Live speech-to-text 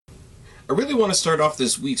I really want to start off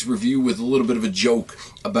this week's review with a little bit of a joke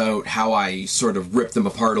about how I sort of ripped them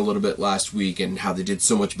apart a little bit last week and how they did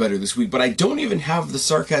so much better this week, but I don't even have the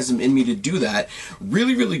sarcasm in me to do that.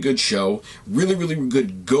 Really, really good show. Really, really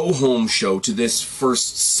good go-home show to this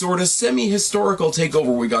first sort of semi-historical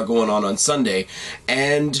takeover we got going on Sunday.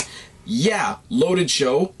 And yeah, loaded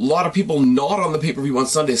show. A lot of people not on the pay-per-view on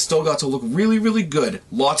Sunday still got to look really, really good.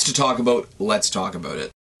 Lots to talk about. Let's talk about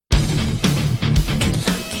it.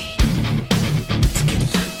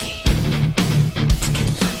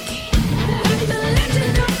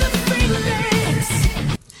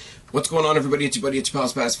 What's going on, everybody? It's your buddy, it's your pal,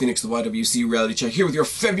 Spaz Phoenix, the YWC Reality Check, here with your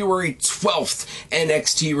February 12th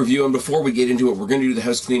NXT review. And before we get into it, we're going to do the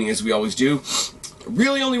house cleaning as we always do.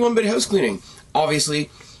 Really only one bit of house cleaning. Obviously,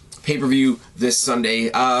 pay-per-view this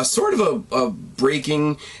Sunday. Sort of a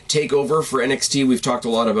breaking takeover for NXT. We've talked a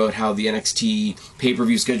lot about how the NXT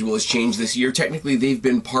pay-per-view schedule has changed this year. Technically, they've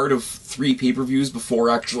been part of 3 pay-per-views before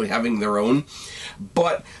actually having their own.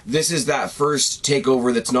 But this is that first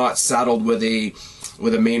takeover that's not saddled with a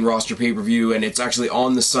main roster pay-per-view, and it's actually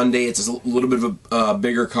on the Sunday. It's a little bit of a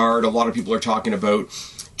bigger card. A lot of people are talking about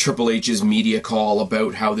Triple H's media call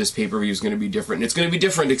about how this pay-per-view is going to be different. And it's going to be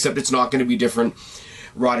different, except it's not going to be different.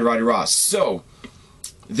 Roddy. So,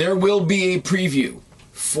 there will be a preview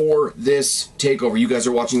for this takeover. You guys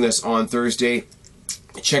are watching this on Thursday.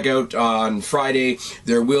 Check out on Friday.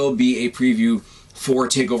 There will be a preview for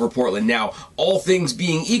TakeOver Portland. Now, all things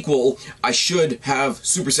being equal, I should have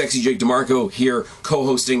Super Sexy Jake DeMarco here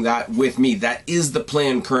co-hosting that with me. That is the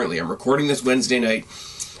plan currently. I'm recording this Wednesday night.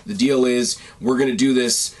 The deal is we're going to do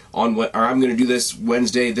this I'm going to do this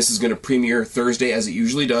Wednesday. This is going to premiere Thursday as it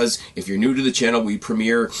usually does. If you're new to the channel, we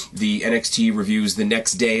premiere the NXT reviews the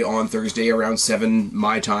next day on Thursday around 7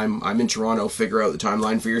 my time. I'm in Toronto. Figure out the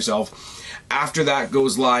timeline for yourself. After that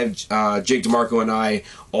goes live, Jake DeMarco and I,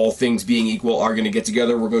 all things being equal, are going to get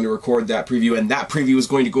together. We're going to record that preview, and that preview is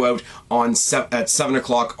going to go out on at 7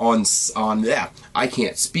 o'clock on I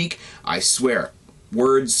can't speak. I swear.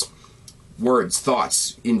 Words,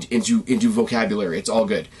 thoughts into vocabulary. It's all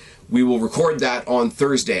good. We will record that on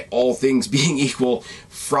Thursday, all things being equal.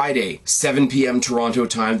 Friday, 7 p.m. Toronto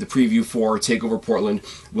time, the preview for TakeOver Portland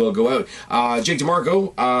will go out. Jake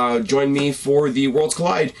DeMarco joined me for the Worlds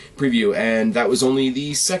Collide preview, and that was only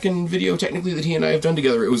the second video, technically, that he and I have done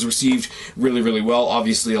together. It was received really, really well.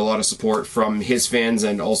 Obviously, a lot of support from his fans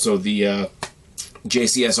and also the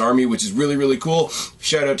JCS Army, which is really, really cool.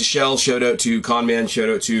 Shout out to Shell, shout out to Conman, shout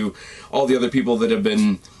out to all the other people that have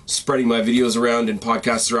been spreading my videos around and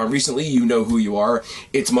podcasts around recently. You know who you are.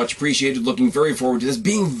 It's much appreciated. Looking very forward to this.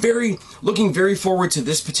 Looking very forward to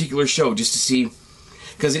this particular show, just to see,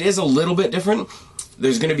 because it is a little bit different.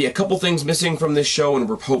 There's going to be a couple things missing from this show, and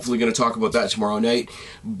we're hopefully going to talk about that tomorrow night.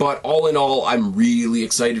 But all in all, I'm really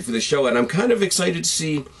excited for this show, and I'm kind of excited to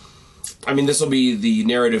see. I mean, this will be the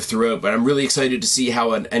narrative throughout, but I'm really excited to see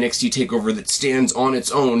how an NXT takeover that stands on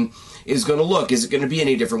its own is going to look. Is it going to be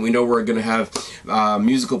any different? We know we're going to have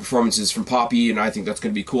musical performances from Poppy, and I think that's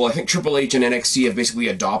going to be cool. I think Triple H and NXT have basically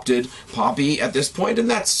adopted Poppy at this point, and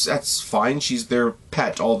that's fine. She's their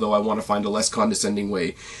pet, although I want to find a less condescending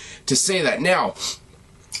way to say that. Now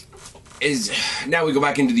we go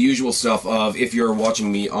back into the usual stuff of, if you're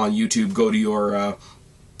watching me on YouTube, go to your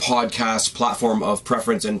podcast platform of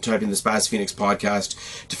preference and type in the Spaz Phoenix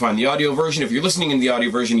podcast to find the audio version. If you're listening in the audio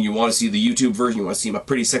version and you want to see the YouTube version, you want to see my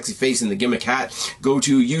pretty sexy face in the gimmick hat, go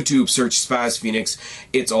to YouTube, search Spaz Phoenix.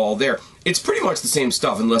 It's all there. It's pretty much the same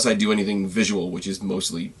stuff unless I do anything visual, which is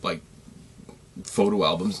mostly like photo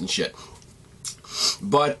albums and shit.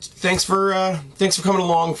 But thanks for coming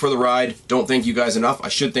along for the ride. Don't thank you guys enough. I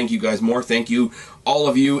should thank you guys more. Thank you, all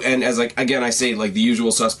of you. And as again I say, like the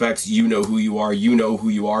usual suspects, you know who you are. You know who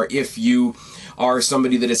you are. If you are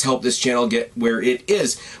somebody that has helped this channel get where it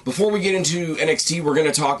is. Before we get into NXT, we're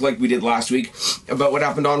going to talk, like we did last week, about what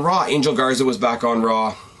happened on Raw. Angel Garza was back on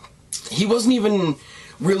Raw. He wasn't even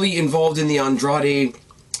really involved in the Andrade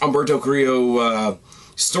Humberto Carrillo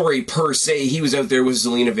story per se. He was out there with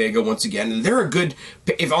Zelina Vega once again, and they're a good.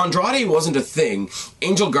 If Andrade wasn't a thing,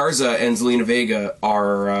 Angel Garza and Zelina Vega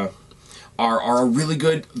are a really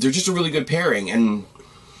good. They're just a really good pairing, and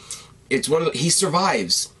it's one of he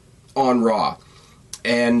survives on Raw,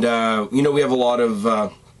 and we have a lot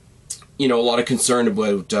of concern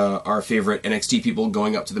about our favorite NXT people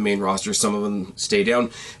going up to the main roster. Some of them stay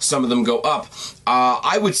down, some of them go up.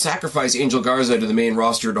 I would sacrifice Angel Garza to the main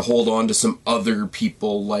roster to hold on to some other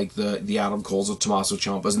people like the Adam Coles, the Tommaso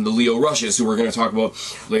Ciampas, and the Lio Rushes, who we're going to talk about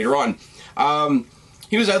later on.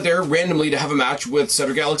 he was out there randomly to have a match with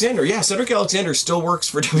Cedric Alexander. Yeah, Cedric Alexander still works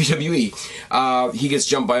for WWE. He gets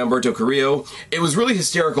jumped by Humberto Carrillo. It was really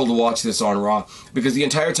hysterical to watch this on Raw, because the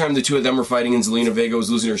entire time the two of them were fighting and Zelina Vega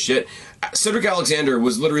was losing her shit, Cedric Alexander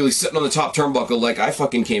was literally sitting on the top turnbuckle like, I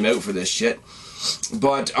fucking came out for this shit.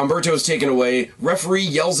 But Humberto's taken away. Referee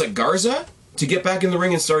yells at Garza to get back in the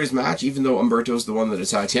ring and start his match, even though Humberto's the one that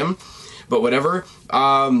attacked him. But whatever.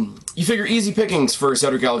 You figure easy pickings for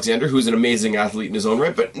Cedric Alexander, who's an amazing athlete in his own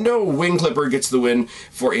right, but no, Wing Clipper gets the win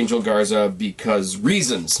for Angel Garza because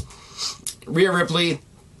reasons. Rhea Ripley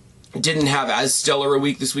didn't have as stellar a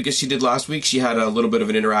week this week as she did last week. She had a little bit of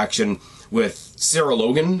an interaction with Sarah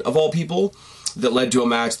Logan, of all people, that led to a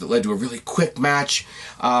match, that led to a really quick match.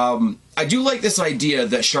 I do like this idea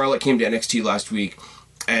that Charlotte came to NXT last week,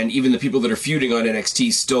 and even the people that are feuding on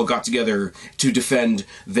NXT still got together to defend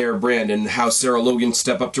their brand, and how Sarah Logan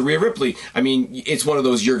stepped up to Rhea Ripley. I mean, it's one of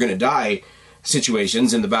those you're gonna die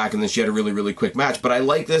situations in the back, and then she had a really, really quick match. But I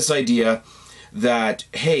like this idea that,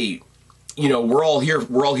 hey, you know, we're all here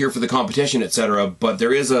for the competition, etc. But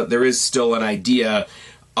there is still an idea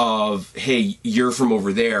of, hey, you're from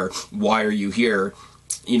over there, why are you here?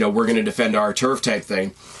 You know, we're gonna defend our turf type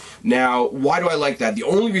thing. Now, why do I like that? The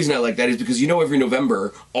only reason I like that is because, you know, every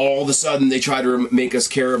November, all of a sudden they try to make us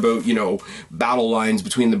care about, you know, battle lines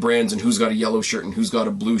between the brands and who's got a yellow shirt and who's got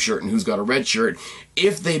a blue shirt and who's got a red shirt.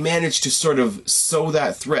 If they manage to sort of sew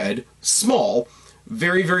that thread, small,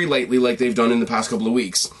 very, very lightly, like they've done in the past couple of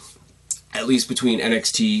weeks, at least between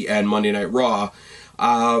NXT and Monday Night Raw,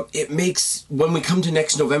 it makes, when we come to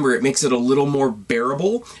next November, it makes it a little more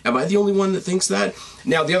bearable. Am I the only one that thinks that?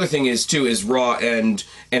 Now, the other thing is, too, is Raw and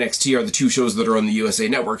NXT are the two shows that are on the USA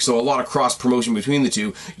Network, so a lot of cross-promotion between the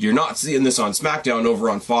two. You're not seeing this on SmackDown over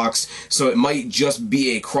on Fox, so it might just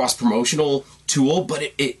be a cross-promotional tool,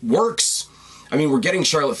 but it works. I mean, we're getting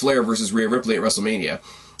Charlotte Flair versus Rhea Ripley at WrestleMania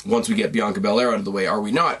once we get Bianca Belair out of the way, are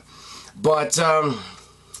we not? But,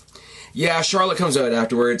 yeah, Charlotte comes out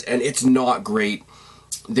afterwards, and it's not great.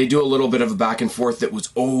 They do a little bit of a back and forth that was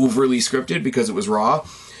overly scripted because it was Raw.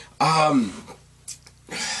 How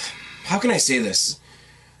can I say this?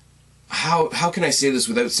 How can I say this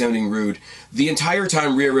without sounding rude? The entire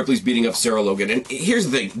time Rhea Ripley's beating up Sarah Logan, and here's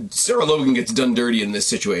the thing, Sarah Logan gets done dirty in this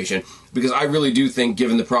situation, because I really do think,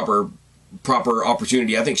 given the proper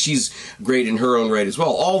opportunity, I think she's great in her own right as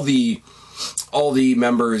well. All the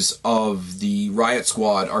members of the Riot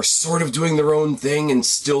Squad are sort of doing their own thing and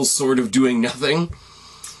still sort of doing nothing.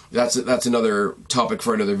 That's another topic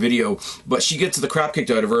for another video. But she gets the crap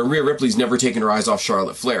kicked out of her, and Rhea Ripley's never taken her eyes off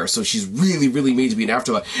Charlotte Flair, so she's really, really made to be an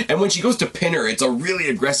afterthought. And when she goes to pin her, it's a really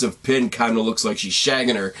aggressive pin, kind of looks like she's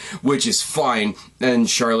shagging her, which is fine. And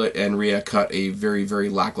Charlotte and Rhea cut a very, very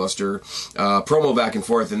lackluster promo back and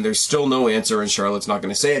forth, and there's still no answer, and Charlotte's not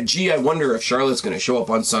going to say it. Gee, I wonder if Charlotte's going to show up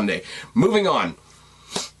on Sunday. Moving on.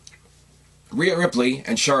 Rhea Ripley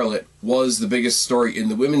and Charlotte was the biggest story in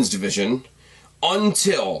the women's division,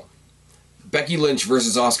 until Becky Lynch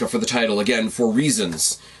versus Asuka for the title, again, for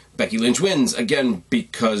reasons. Becky Lynch wins, again,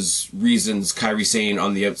 because reasons. Kairi Sane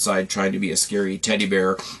on the outside trying to be a scary teddy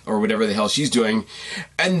bear, or whatever the hell she's doing.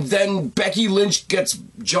 And then Becky Lynch gets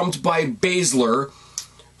jumped by Baszler,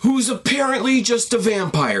 who's apparently just a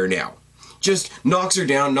vampire now. Just knocks her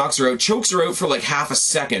down, knocks her out, chokes her out for like half a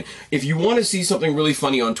second. If you want to see something really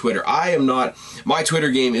funny on Twitter, my Twitter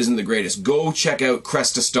game isn't the greatest. Go check out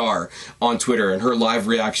Cresta Star on Twitter and her live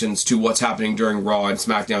reactions to what's happening during Raw and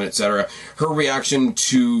SmackDown, etc. Her reaction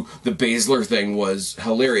to the Baszler thing was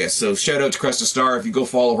hilarious. So shout out to Cresta Star. If you go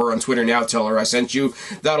follow her on Twitter now, tell her I sent you.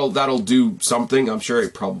 That'll do something. I'm sure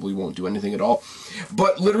it probably won't do anything at all.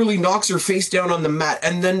 But literally knocks her face down on the mat,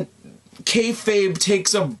 and then kayfabe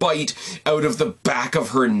takes a bite out of the back of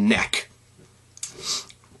her neck.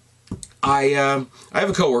 I have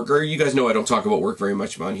a coworker. You guys know I don't talk about work very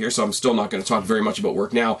much on here, so I'm still not going to talk very much about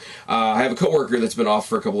work now. I have a coworker that's been off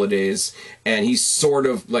for a couple of days, and he sort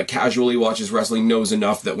of like casually watches wrestling, knows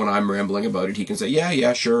enough that when I'm rambling about it, he can say,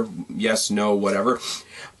 yeah, sure, yes, no, whatever.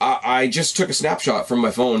 I just took a snapshot from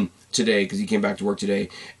my phone today, because he came back to work today,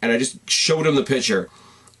 and I just showed him the picture,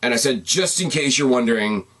 and I said, just in case you're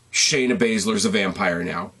wondering, Shayna Baszler's a vampire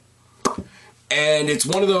now. And it's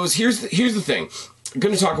one of those, here's the thing. I'm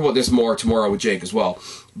going to talk about this more tomorrow with Jake as well.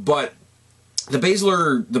 But the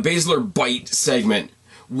Baszler bite segment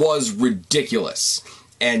was ridiculous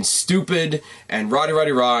and stupid and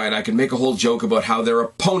rah, and I could make a whole joke about how their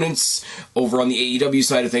opponents over on the AEW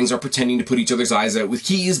side of things are pretending to put each other's eyes out with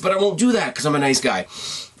keys, but I won't do that because I'm a nice guy.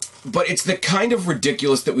 But it's the kind of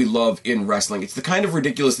ridiculous that we love in wrestling. It's the kind of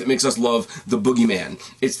ridiculous that makes us love the boogeyman.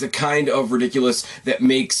 It's the kind of ridiculous that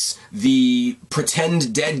makes the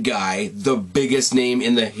pretend dead guy the biggest name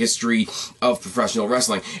in the history of professional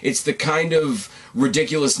wrestling. It's the kind of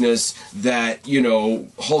ridiculousness that, you know,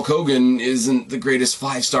 Hulk Hogan isn't the greatest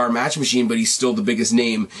 5-star match machine, but he's still the biggest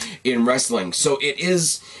name in wrestling. So it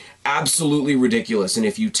is absolutely ridiculous, and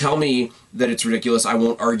if you tell me that it's ridiculous, I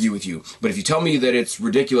won't argue with you. But if you tell me that it's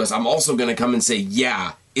ridiculous, I'm also going to come and say,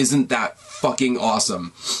 yeah, isn't that fucking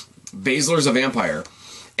awesome? Baszler's a vampire.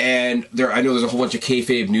 And I know there's a whole bunch of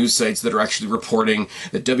kayfabe news sites that are actually reporting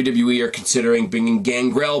that WWE are considering bringing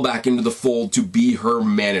Gangrel back into the fold to be her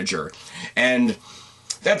manager. And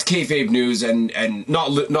that's kayfabe news, and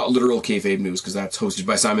not literal kayfabe news, because that's hosted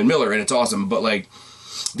by Simon Miller, and it's awesome, but like,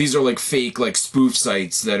 these are like fake, like spoof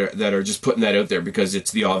sites that are just putting that out there because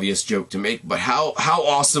it's the obvious joke to make. But how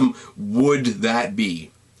awesome would that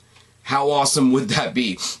be? How awesome would that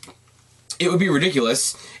be? It would be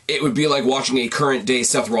ridiculous. It would be like watching a current day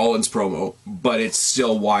Seth Rollins promo, but it's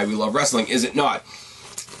still why we love wrestling, is it not?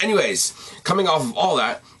 Anyways, coming off of all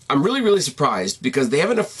that, I'm really, really surprised because they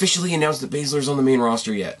haven't officially announced that Baszler's on the main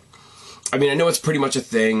roster yet. I mean, I know it's pretty much a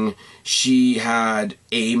thing. She had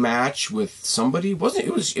a match with somebody, wasn't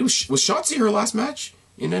it? Was Shotzi her last match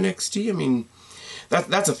in NXT? I mean,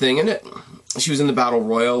 that's a thing, isn't it? She was in the Battle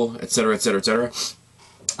Royal, etc., etc., etc.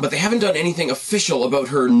 But they haven't done anything official about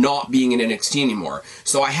her not being in NXT anymore.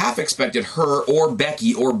 So I half expected her or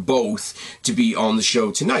Becky or both to be on the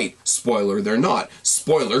show tonight. Spoiler, they're not.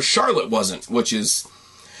 Spoiler, Charlotte wasn't, which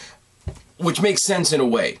makes sense in a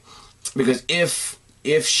way, because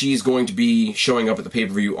if she's going to be showing up at the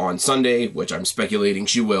pay-per-view on Sunday, which I'm speculating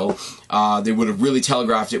she will, they would have really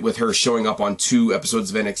telegraphed it with her showing up on 2 episodes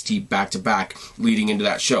of NXT back-to-back leading into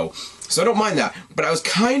that show. So I don't mind that, but I was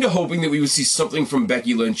kind of hoping that we would see something from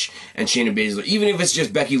Becky Lynch and Shayna Baszler, even if it's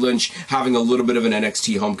just Becky Lynch having a little bit of an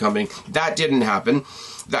NXT homecoming. That didn't happen.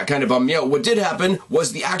 That kind of bummed me out. What did happen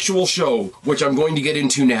was the actual show, which I'm going to get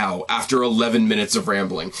into now after 11 minutes of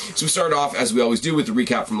rambling. So we start off, as we always do, with the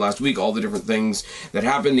recap from last week, all the different things that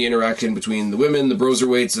happened, the interaction between the women, the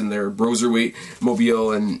Broserweights, and their Broserweight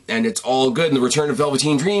mobile, and it's all good, and the return of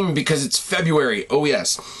Velveteen Dream, because it's February. Oh,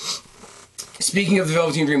 yes. Speaking of the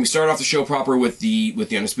Velveteen Dream, we start off the show proper with the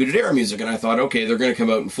Undisputed Era music, and I thought, okay, they're going to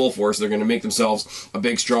come out in full force, they're going to make themselves a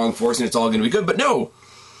big, strong force, and it's all going to be good, but no,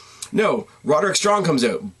 Roderick Strong comes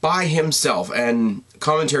out by himself, and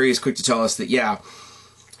commentary is quick to tell us that, yeah,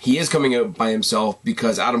 he is coming out by himself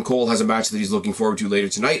because Adam Cole has a match that he's looking forward to later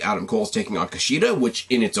tonight. Adam Cole's taking on Kushida, which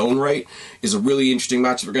in its own right is a really interesting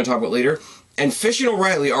match that we're going to talk about later. And Fish and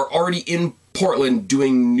O'Reilly are already in Portland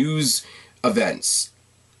doing news events.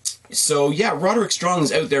 So, yeah, Roderick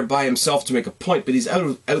Strong's out there by himself to make a point, but he's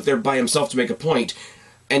out there by himself to make a point,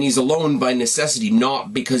 and he's alone by necessity,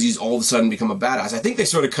 not because he's all of a sudden become a badass. I think they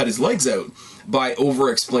sort of cut his legs out by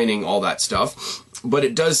over-explaining all that stuff, but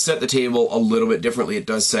it does set the table a little bit differently. It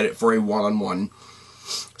does set it for a one-on-one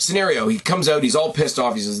scenario. He comes out, he's all pissed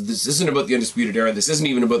off, he says, this isn't about the Undisputed Era, this isn't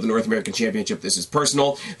even about the North American Championship, this is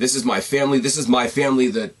personal, this is my family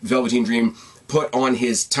that Velveteen Dream put on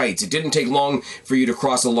his tights. It didn't take long for you to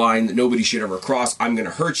cross a line that nobody should ever cross. I'm going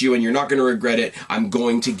to hurt you and you're not going to regret it. I'm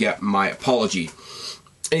going to get my apology.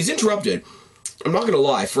 And he's interrupted. I'm not going to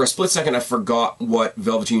lie, for a split second I forgot what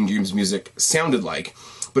Velveteen Dream's music sounded like.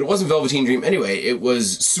 But it wasn't Velveteen Dream anyway. It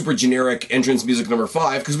was super generic entrance music number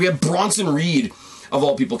 5, because we had Bronson Reed, of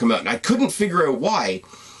all people, come out. And I couldn't figure out why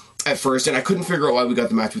at first, and I couldn't figure out why we got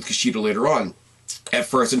the match with Kushida later on at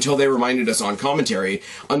first, until they reminded us on commentary.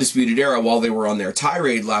 Undisputed Era, while they were on their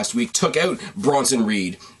tirade last week, took out Bronson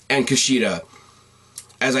Reed and Kushida,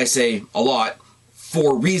 as I say a lot,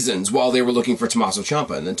 for reasons, while they were looking for Tommaso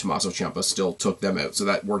Ciampa, and then Tommaso Ciampa still took them out, so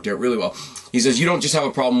that worked out really well. He says, you don't just have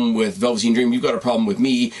a problem with Velveteen Dream, you've got a problem with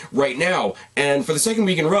me right now. And for the second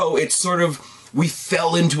week in a row, it's sort of, we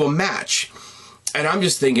fell into a match. And I'm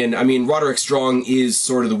just thinking, I mean, Roderick Strong is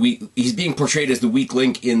sort of the weak, he's being portrayed as the weak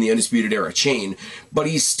link in the Undisputed Era chain, but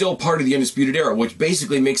he's still part of the Undisputed Era, which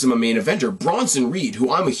basically makes him a main eventer. Bronson Reed,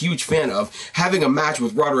 who I'm a huge fan of, having a match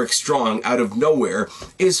with Roderick Strong out of nowhere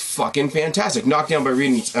is fucking fantastic. Knocked down by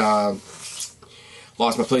Reed,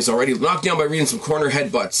 lost my place already, knocked down by Reed some corner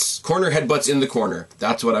headbutts in the corner.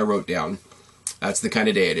 That's what I wrote down. That's the kind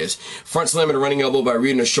of day it is. Front slam and a running elbow by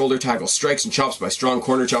Reed and a shoulder tackle. Strikes and chops by Strong.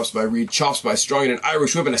 Corner chops by Reed. Chops by Strong and an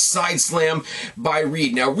Irish whip and a side slam by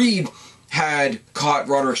Reed. Now, Reed had caught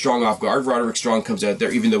Roderick Strong off guard. Roderick Strong comes out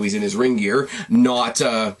there, even though he's in his ring gear, not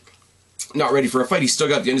ready for a fight. He's still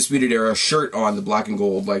got the Undisputed Era shirt on, the black and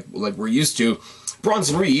gold, like we're used to.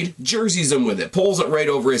 Bronson Reed jerseys him with it, pulls it right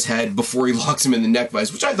over his head before he locks him in the neck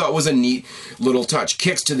vise, which I thought was a neat little touch.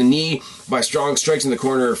 Kicks to the knee by Strong, strikes in the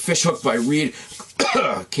corner, fish hook by Reed.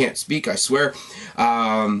 Can't speak, I swear.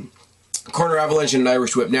 Corner avalanche and an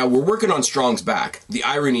Irish whip. Now, we're working on Strong's back. The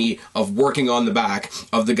irony of working on the back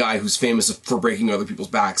of the guy who's famous for breaking other people's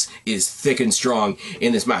backs is thick and strong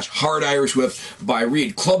in this match. Hard Irish whip by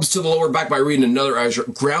Reed. Clubs to the lower back by Reed, and another Irish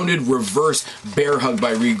grounded reverse bear hug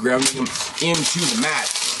by Reed, grounding him into the mat.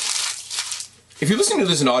 If you're listening to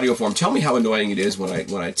this in audio form, tell me how annoying it is when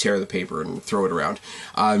I tear the paper and throw it around.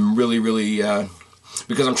 I'm really,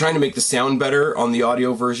 because I'm trying to make the sound better on the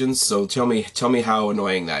audio versions, so tell me how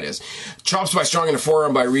annoying that is. Chops by Strong and a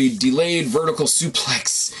forearm by Reed. Delayed vertical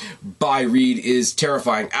suplex by Reed is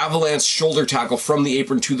terrifying. Avalanche shoulder tackle from the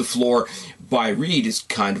apron to the floor by Reed is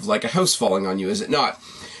kind of like a house falling on you, is it not?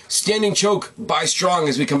 Standing choke by Strong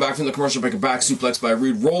as we come back from the commercial break. A back suplex by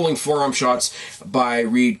Reed. Rolling forearm shots by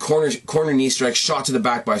Reed. Corner knee strike. Shot to the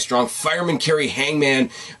back by Strong. Fireman carry hangman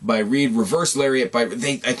by Reed. Reverse lariat by... I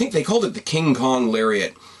think they called it the King Kong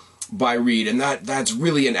lariat by Reed. And that's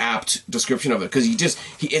really an apt description of it. Because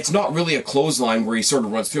it's not really a clothesline where he sort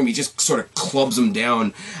of runs through him. He just sort of clubs him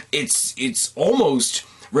down. It's almost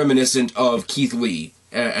reminiscent of Keith Lee.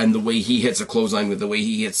 And the way he hits a clothesline with the way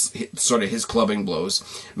he hits sort of his clubbing blows.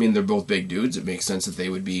 I mean, they're both big dudes. It makes sense that they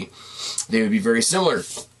would be very similar.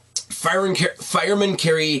 Fireman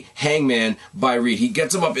carry hangman by Reed. He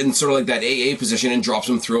gets him up in sort of like that AA position and drops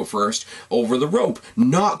him throat first over the rope.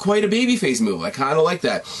 Not quite a babyface move. I kind of like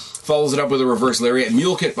that. Follows it up with a reverse lariat.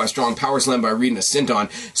 Mule kick by Strong. Power slam by Reed and a senton.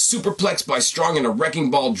 Superplex by Strong and a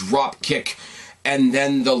wrecking ball drop kick. And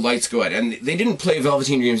then the lights go out. And they didn't play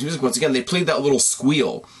Velveteen Dream's music once again. They played that little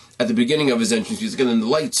squeal at the beginning of his entrance music, and then the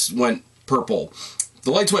lights went purple. The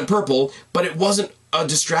lights went purple, but it wasn't a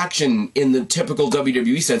distraction in the typical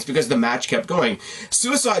WWE sense because the match kept going.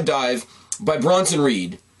 Suicide dive by Bronson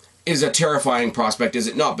Reed is a terrifying prospect, is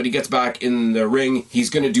it not? But he gets back in the ring.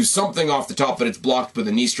 He's going to do something off the top, but it's blocked with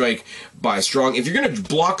a knee strike by Strong. If you're going to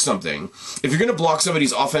block something, if you're going to block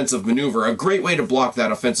somebody's offensive maneuver, a great way to block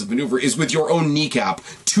that offensive maneuver is with your own kneecap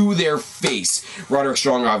to their face. Roderick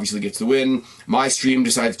Strong obviously gets the win. My Stream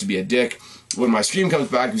decides to be a dick. When My Stream comes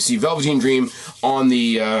back, we see Velveteen Dream on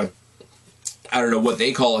the, I don't know what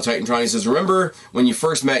they call a Titantron. He says, remember when you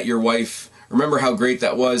first met your wife? Remember how great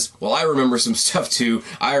that was? Well, I remember some stuff too.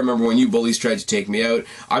 I remember when you bullies tried to take me out.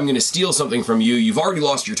 I'm going to steal something from you. You've already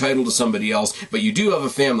lost your title to somebody else, but you do have a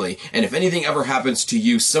family. And if anything ever happens to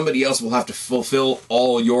you, somebody else will have to fulfill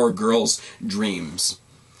all your girls' dreams.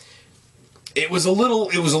 It was a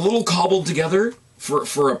little cobbled together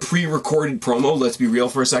for a pre-recorded promo, let's be real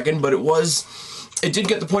for a second, but it did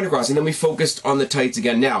get the point across, and then we focused on the tights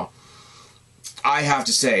again. Now, I have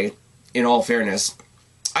to say, in all fairness,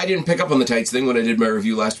 I didn't pick up on the tights thing when I did my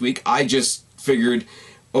review last week. I just figured,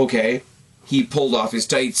 okay, he pulled off his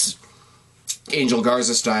tights, Angel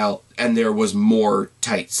Garza style, and there was more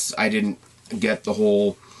tights. I didn't get the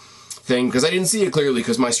whole thing because I didn't see it clearly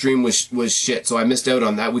because my stream was shit, so I missed out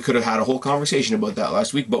on that. We could have had a whole conversation about that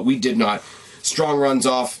last week, but we did not. Strong runs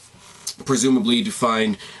off, presumably to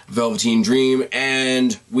find Velveteen Dream,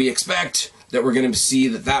 and we expect that we're going to see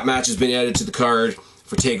that match has been added to the card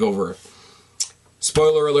for TakeOver.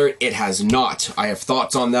 Spoiler alert, it has not. I have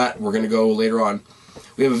thoughts on that. We're going to go later on.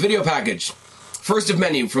 We have a video package, first of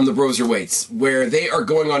many from the Broserweights, where they are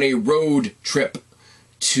going on a road trip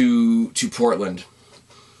to Portland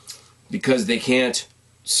because they can't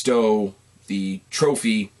stow the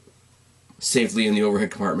trophy safely in the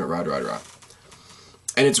overhead compartment. Rah.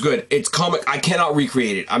 And it's good. It's comic. I cannot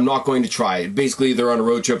recreate it. I'm not going to try. Basically, they're on a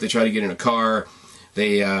road trip. They try to get in a car.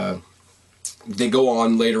 They go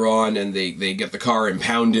on later on and they get the car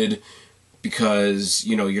impounded because,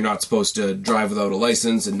 you know, you're not supposed to drive without a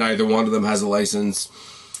license, and neither one of them has a license.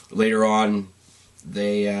 Later on,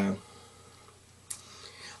 I'm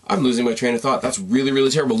losing my train of thought. That's really,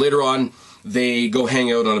 really terrible. Later on, they go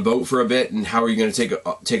hang out on a boat for a bit, and how are you going to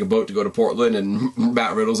take a boat to go to Portland? And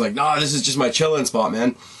Matt Riddle's like, nah, this is just my chilling spot,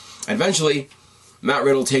 man. And eventually, Matt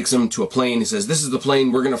Riddle takes him to a plane. He says, this is the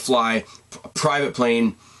plane we're going to fly, a private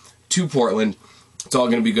plane to Portland. It's all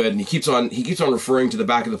going to be good. And he keeps on referring to the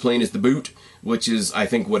back of the plane as the boot, which is, I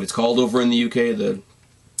think, what it's called over in the UK.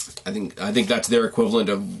 I think that's their equivalent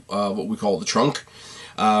of what we call the trunk.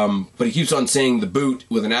 But he keeps on saying the boot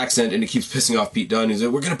with an accent, and it keeps pissing off Pete Dunne. He's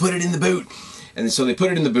like, we're going to put it in the boot. And so they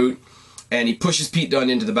put it in the boot, and he pushes Pete Dunne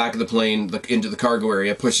into the back of the plane, into the cargo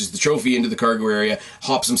area, pushes the trophy into the cargo area,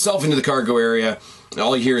 hops himself into the cargo area, and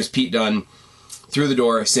all you hear is Pete Dunne through the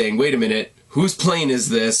door saying, wait a minute, whose plane is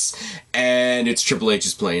this? And it's Triple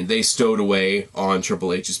H's plane. They stowed away on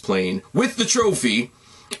Triple H's plane with the trophy,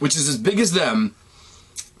 which is as big as them,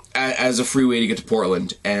 as a free way to get to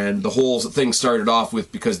Portland. And the whole thing started off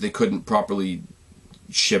with because they couldn't properly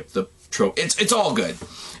ship the trophy. It's all good.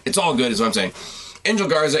 It's all good is what I'm saying. Angel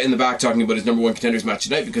Garza in the back talking about his number 1 contenders match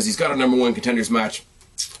tonight because he's got a number 1 contenders match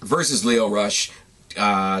versus Lio Rush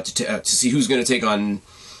to see who's going to take on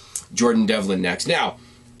Jordan Devlin next. Now,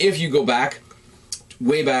 if you go back,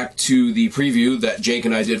 way back to the preview that Jake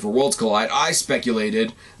and I did for Worlds Collide, I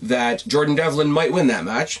speculated that Jordan Devlin might win that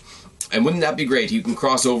match. And wouldn't that be great? He can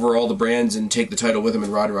cross over all the brands and take the title with him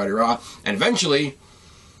in Raw. And eventually,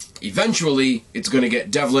 it's going to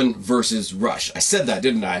get Devlin versus Rush. I said that,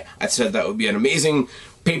 didn't I? I said that would be an amazing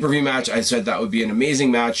pay-per-view match. I said that would be an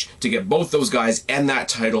amazing match to get both those guys and that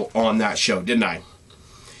title on that show, didn't I?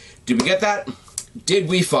 Did we get that? Did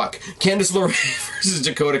we fuck? Candice LeRae versus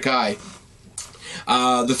Dakota Kai.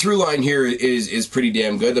 The through line here is pretty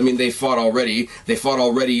damn good. I mean, they fought already. They fought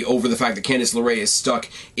already over the fact that Candice LeRae is stuck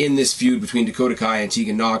in this feud between Dakota Kai and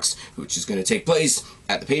Tegan Nox, which is going to take place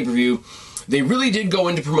at the pay-per-view. They really did go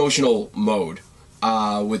into promotional mode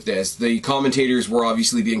with this. The commentators were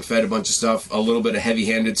obviously being fed a bunch of stuff, a little bit of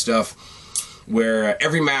heavy-handed stuff, where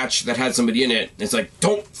every match that had somebody in it, it's like,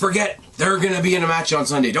 don't forget, they're going to be in a match on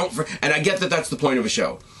Sunday. And I get that that's the point of a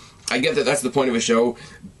show. I get that that's the point of a show,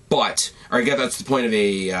 but, or I get that's the point of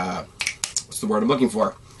a, what's the word I'm looking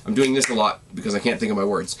for? I'm doing this a lot because I can't think of my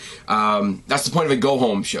words. That's the point of a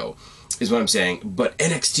go-home show, is what I'm saying. But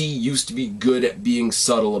NXT used to be good at being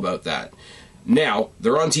subtle about that. Now,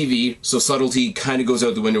 they're on TV, so subtlety kind of goes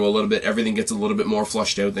out the window a little bit. Everything gets a little bit more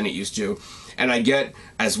flushed out than it used to. And I get,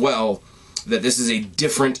 as well, that this is a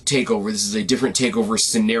different takeover. This is a different takeover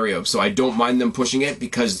scenario. So I don't mind them pushing it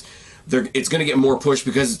because it's going to get more pushed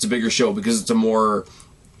because it's a bigger show, because it's a more,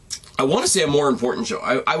 I want to say a more important show.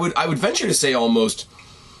 I would venture to say almost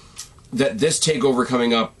that this takeover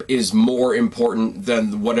coming up is more important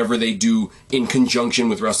than whatever they do in conjunction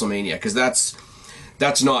with WrestleMania, because that's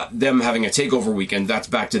not them having a takeover weekend. That's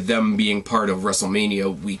back to them being part of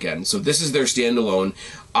WrestleMania weekend. So this is their standalone.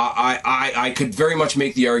 I could very much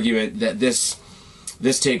make the argument that this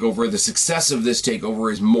takeover, the success of this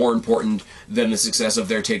takeover, is more important than the success of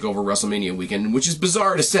their takeover WrestleMania weekend, which is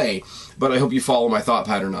bizarre to say, but I hope you follow my thought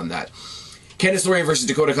pattern on that. Candice LeRae versus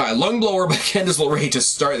Dakota Kai. Lung blower by Candice LeRae to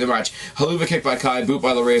start the match. Haluva kick by Kai, boot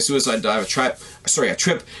by LeRae, a suicide dive, a trip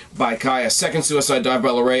by Kai, a second suicide dive by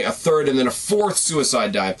LeRae, a third, and then a fourth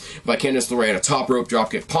suicide dive by Candice LeRae, and a top rope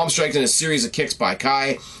dropkick. Palm strikes and a series of kicks by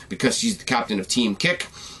Kai, because she's the captain of Team Kick,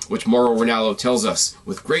 which Mauro Ranallo tells us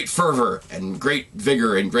with great fervor and great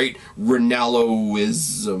vigor and great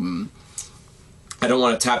Ranalloism. I don't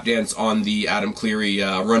want to tap dance on the Adam Cleary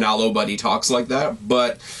Ranallo, but he talks like that,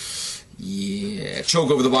 but yeah.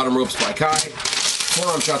 Choke over the bottom ropes by Kai.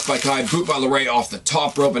 Forearm shots by Kai. Boot by LeRae off the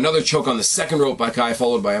top rope. Another choke on the second rope by Kai,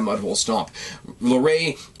 followed by a mudhole stomp.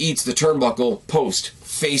 LeRae eats the turnbuckle post,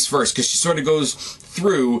 face first, because she sort of goes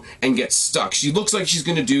through and gets stuck. She looks like she's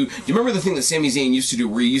going to do... Do you remember the thing that Sami Zayn used to do,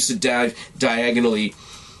 where he used to dive diagonally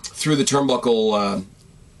through the turnbuckle...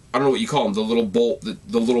 I don't know what you call them, the little bolt,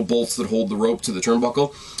 the little bolts that hold the rope to the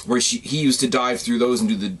turnbuckle, where he used to dive through those and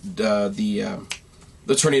do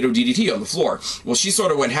the tornado DDT on the floor. Well, she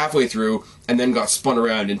sort of went halfway through and then got spun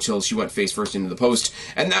around until she went face first into the post,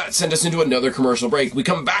 and that sent us into another commercial break. We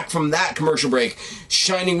come back from that commercial break.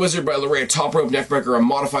 Shining Wizard by LeRae, a top rope neckbreaker, a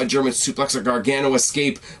modified German suplex, a Gargano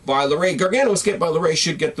escape by LeRae. Gargano escape by LeRae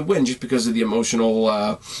should get the win just because of the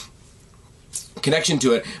emotional connection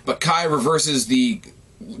to it, but Kai reverses the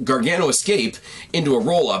Gargano escape into a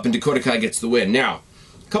roll-up, and Dakota Kai gets the win. Now,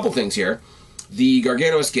 a couple things here. The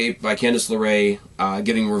Gargano escape by Candice LeRae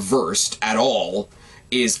getting reversed at all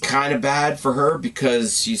is kind of bad for her,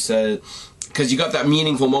 because she said, because you got that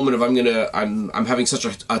meaningful moment of I'm having such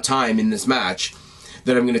a time in this match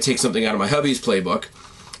that I'm gonna take something out of my hubby's playbook,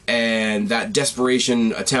 and that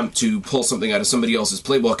desperation attempt to pull something out of somebody else's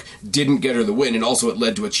playbook didn't get her the win, and also it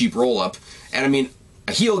led to a cheap roll-up. And I mean,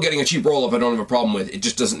 a heel getting a cheap roll-up I don't have a problem with. It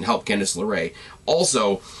just doesn't help Candice LeRae.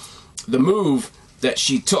 Also, the move that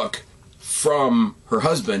she took from her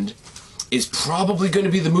husband is probably going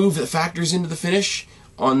to be the move that factors into the finish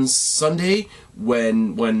on Sunday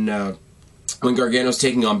when Gargano's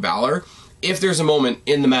taking on Balor. If there's a moment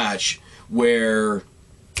in the match where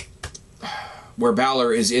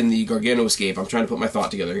Balor is in the Gargano escape, I'm trying to put my thought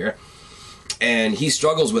together here, and he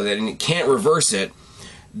struggles with it and he can't reverse it,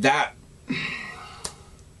 that,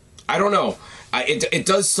 I don't know, it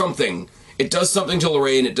does something. It does something to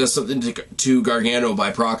LeRae, and it does something to Gargano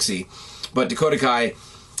by proxy. But Dakota Kai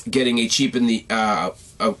getting a cheap in the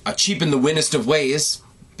a cheap in the winnest of ways,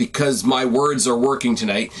 because my words are working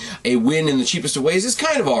tonight, a win in the cheapest of ways is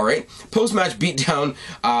kind of alright. Post-match beatdown,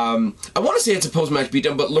 I want to say it's a post-match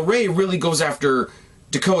beatdown, but LeRae really goes after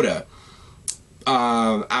Dakota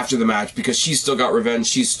after the match, because she's still got revenge.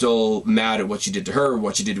 She's still mad at what she did to her,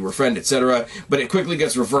 what she did to her friend, etc. But it quickly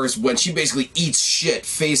gets reversed when she basically eats shit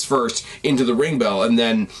face first into the ring bell, and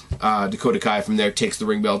then Dakota Kai from there takes the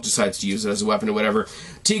ring bell, decides to use it as a weapon or whatever.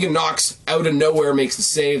 Tegan Nox out of nowhere makes the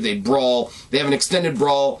save. They brawl. They have an extended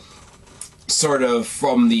brawl sort of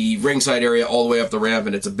from the ringside area all the way up the ramp,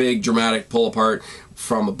 and it's a big dramatic pull apart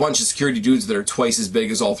from a bunch of security dudes that are twice as big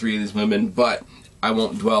as all three of these women, but I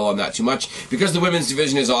won't dwell on that too much, because the women's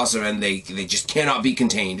division is awesome and they just cannot be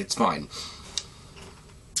contained. It's fine.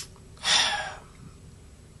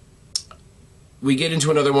 We get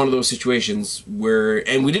into another one of those situations where,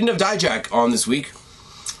 and we didn't have Dijak on this week.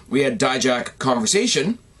 We had Dijak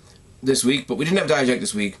Conversation this week, but we didn't have Dijak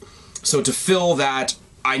this week. So to fill that,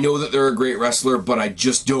 I know that they're a great wrestler, but I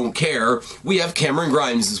just don't care, we have Cameron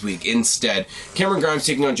Grimes this week instead. Cameron Grimes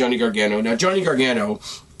taking on Johnny Gargano. Now, Johnny Gargano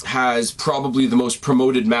has probably the most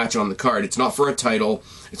promoted match on the card. It's not for a title.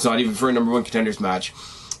 It's not even for a #1 Contenders match.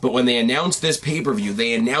 But when they announced this pay-per-view,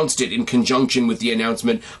 they announced it in conjunction with the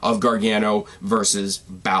announcement of Gargano versus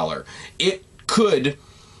Balor. You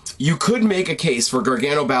could make a case for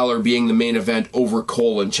Gargano Balor being the main event over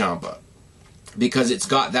Cole and Ciampa, because it's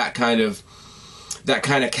got that kind of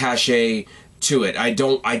cachet to it. I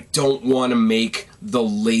don't want to make the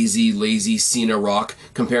lazy Cena Rock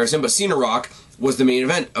comparison, but Cena Rock was the main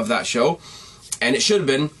event of that show, and it should have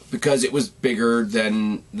been, because it was bigger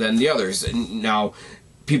than the others. And now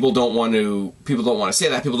people don't want to say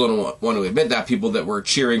that. People don't want to admit that. People that were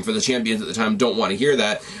cheering for the champions at the time don't want to hear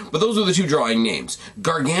that. But those are the two drawing names.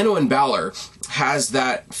 Gargano and Balor has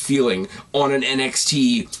that feeling on an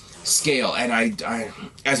NXT scale, and I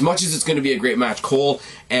as much as it's going to be a great match, Cole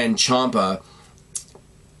and Ciampa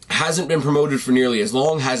hasn't been promoted for nearly as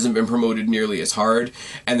long, hasn't been promoted nearly as hard,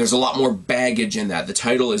 and there's a lot more baggage in that. The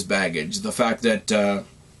title is baggage. The fact that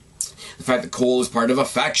Cole is part of a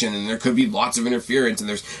faction, and there could be lots of interference, and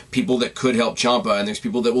there's people that could help Ciampa, and there's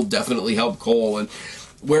people that will definitely help Cole, and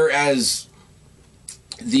whereas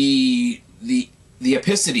the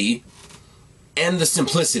epicity and the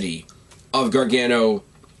simplicity of Gargano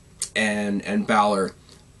and Balor,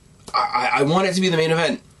 I want it to be the main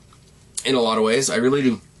event in a lot of ways. I really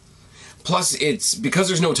do. Plus, it's because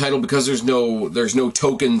there's no title, because there's no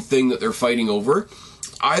token thing that they're fighting over.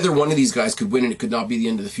 Either one of these guys could win, and it could not be the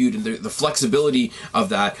end of the feud. And the flexibility of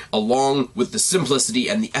that, along with the simplicity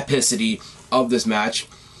and the epicity of this match,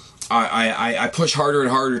 I push harder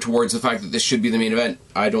and harder towards the fact that this should be the main event.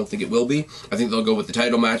 I don't think it will be. I think they'll go with the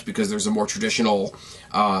title match, because there's a more traditional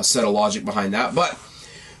set of logic behind that. But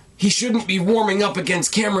he shouldn't be warming up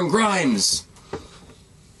against Cameron Grimes.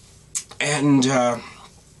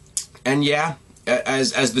 And yeah,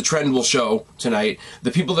 as the trend will show tonight,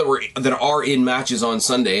 the people that are in matches on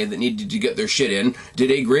Sunday that needed to get their shit in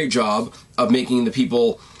did a great job of making the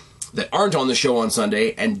people that aren't on the show on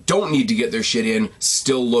Sunday and don't need to get their shit in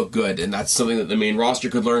still look good, and that's something that the main roster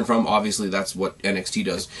could learn from. Obviously, that's what NXT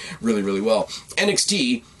does really, really well.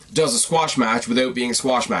 NXT does a squash match without being a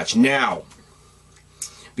squash match. Now,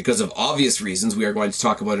 because of obvious reasons, we are going to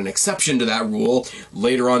talk about an exception to that rule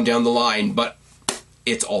later on down the line, but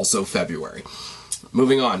it's also February.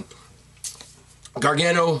 Moving on.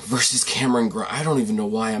 Gargano versus Cameron Grimes. I don't even know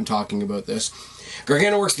why I'm talking about this.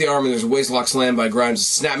 Gargano works the arm, and there's a waistlock slam by Grimes,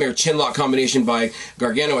 a snapmare chinlock combination by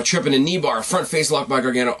Gargano, a trip and a knee bar, a front face lock by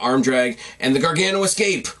Gargano, arm drag, and the Gargano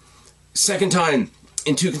escape. Second time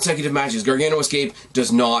in 2 consecutive matches. Gargano escape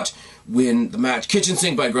does not win the match. Kitchen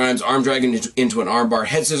sink by Grimes, arm dragging into an armbar,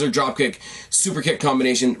 head scissor dropkick, super kick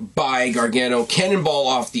combination by Gargano, cannonball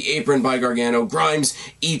off the apron by Gargano. Grimes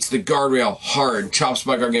eats the guardrail hard, chops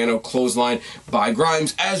by Gargano, clothesline by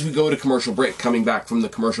Grimes. As we go to commercial break, coming back from the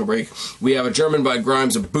commercial break, we have a German by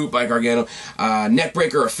Grimes, a boot by Gargano, neck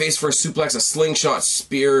breaker, a face first suplex, a slingshot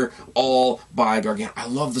spear, all by Gargano. I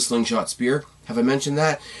love the slingshot spear. Have I mentioned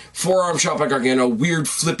that? Forearm shot by Gargano, weird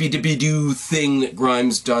flippy-dippy-doo thing that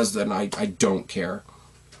Grimes does that I don't care.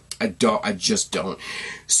 I just don't.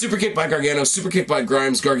 Super kick by Gargano, super kick by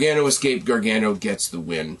Grimes, Gargano escape, Gargano gets the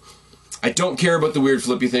win. I don't care about the weird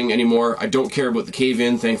flippy thing anymore. I don't care about the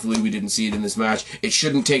cave-in. Thankfully, we didn't see it in this match. It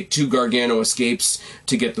shouldn't take 2 Gargano escapes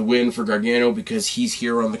to get the win for Gargano, because he's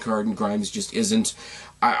here on the card and Grimes just isn't.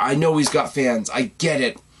 I know he's got fans. I get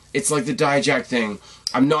it. It's like the Dijak thing.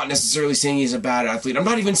 I'm not necessarily saying he's a bad athlete. I'm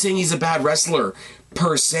not even saying he's a bad wrestler,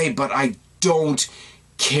 per se, but I don't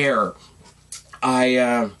care.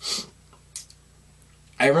 I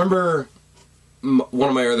remember one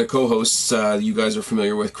of my other co-hosts, you guys are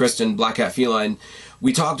familiar with, Kristen, Black Cat Feline,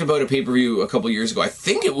 we talked about a pay-per-view a couple years ago. I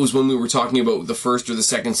think it was when we were talking about the first or the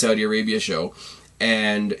second Saudi Arabia show,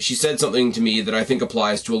 and she said something to me that I think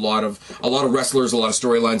applies to a lot of wrestlers, a lot of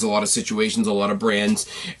storylines, a lot of situations, a lot of brands,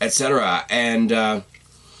 etc. And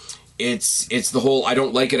it's the whole I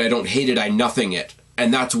don't like it, I don't hate it, I nothing it,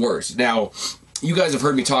 and that's worse. Now, you guys have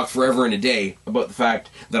heard me talk forever and a day about the fact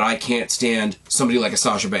that I can't stand somebody like a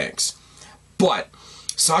Sasha Banks. But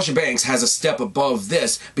Sasha Banks has a step above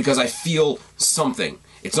this because I feel something.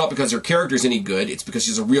 It's not because her character's any good, it's because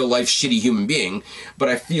she's a real-life shitty human being, but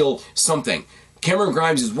I feel something. Cameron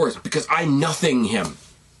Grimes is worse because I nothing him.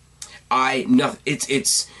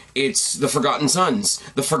 It's the Forgotten Sons.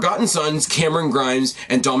 The Forgotten Sons, Cameron Grimes,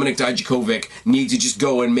 and Dominik Dijakovic need to just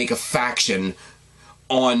go and make a faction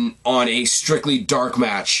on a strictly dark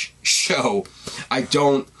match show. I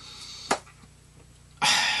don't...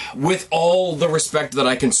 With all the respect that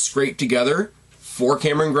I can scrape together for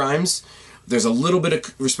Cameron Grimes, there's a little bit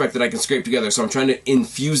of respect that I can scrape together, so I'm trying to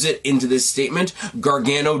infuse it into this statement.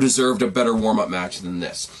 Gargano deserved a better warm-up match than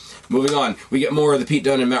this. Moving on, we get more of the Pete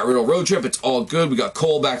Dunne and Matt Riddle road trip. It's all good. We got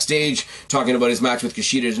Cole backstage talking about his match with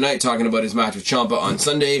Kushida tonight, talking about his match with Ciampa on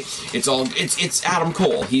Sunday. It's Adam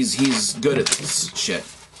Cole. He's good at this shit.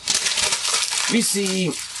 We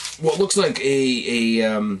see what looks like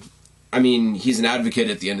I mean, he's an advocate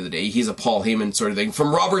at the end of the day. He's a Paul Heyman sort of thing.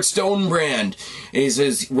 From Robert Stone brand. And he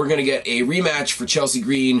says, we're going to get a rematch for Chelsea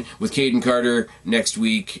Green with Caden Carter next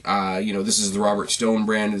week. This is the Robert Stone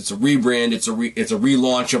brand. It's a rebrand. It's a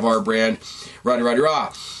relaunch of our brand.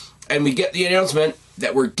 Rah. And we get the announcement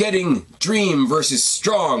that we're getting Dream versus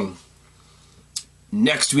Strong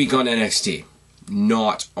next week on NXT.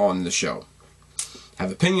 Not on the show.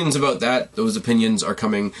 Have opinions about that. Those opinions are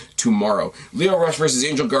coming tomorrow. Lio Rush versus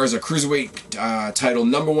Angel Garza, Cruiserweight title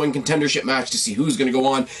 #1 contendership match to see who's going to go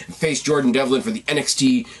on and face Jordan Devlin for the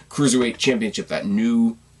NXT Cruiserweight Championship, that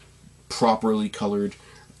new, properly colored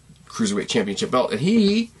Cruiserweight Championship belt. And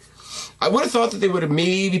I would have thought that they would have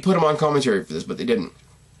maybe put him on commentary for this, but they didn't.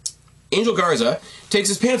 Angel Garza takes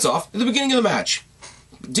his pants off at the beginning of the match.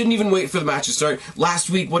 Didn't even wait for the match to start. Last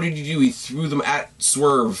week, what did he do? He threw them at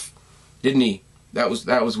Swerve, didn't he? That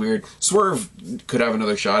was weird. Swerve could have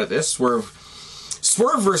another shot at this. Swerve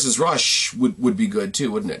versus Rush would be good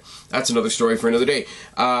too, wouldn't it? That's another story for another day.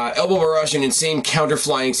 Elbow bar Rush, an insane counter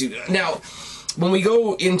flying. Now, when we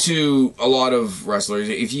go into a lot of wrestlers,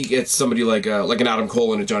 if you get somebody like an Adam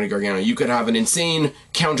Cole and a Johnny Gargano, you could have an insane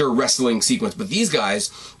counter wrestling sequence. But these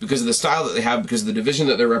guys, because of the style that they have, because of the division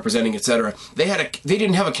that they're representing, etc., they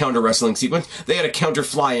didn't have a counter wrestling sequence. They had a counter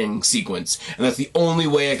flying sequence, and that's the only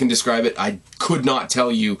way I can describe it. I could not tell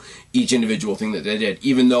you each individual thing that they did,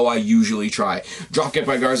 even though I usually try. Dropkick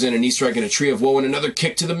by Garza and a knee strike and a tree of woe, and another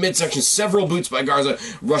kick to the midsection. Several boots by Garza.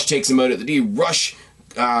 Rush takes him out at the D. Rush,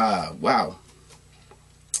 wow.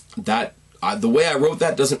 That the way I wrote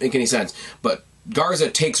that doesn't make any sense, but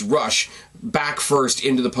Garza takes Rush back first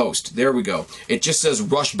into the post. There we go. It just says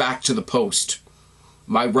Rush back to the post.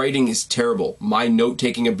 My writing is terrible. My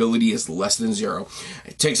note-taking ability is less than 0.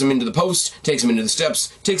 It takes him into the post, takes him into the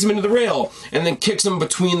steps, takes him into the rail, and then kicks him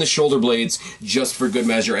between the shoulder blades just for good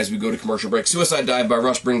measure as we go to commercial break. Suicide dive by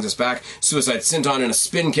Rush brings us back. Suicide senton and a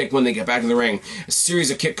spin kick when they get back in the ring. A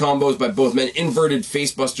series of kick combos by both men. Inverted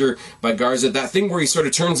facebuster by Garza. That thing where he sort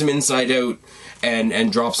of turns him inside out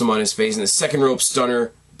and drops him on his face. And the second rope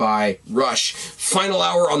stunner by Rush. Final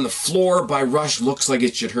hour on the floor by Rush. Looks like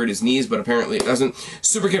it should hurt his knees, but apparently it doesn't.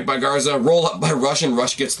 Super kick by Garza. Roll up by Rush, and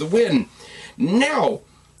Rush gets the win. Now,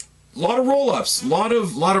 a lot of roll-ups. A lot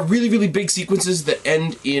of really, really big sequences that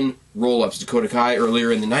end in roll-ups. Dakota Kai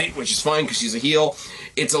earlier in the night, which is fine because she's a heel.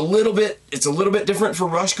 It's a little bit different for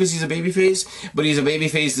Rush because he's a babyface, but he's a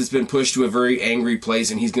babyface that's been pushed to a very angry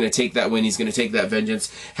place, and he's going to take that win. He's going to take that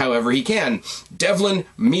vengeance however he can. Devlin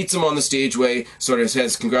meets him on the stageway, sort of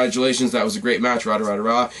says, "Congratulations, that was a great match, rah, rah, rah,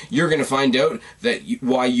 rah. You're going to find out that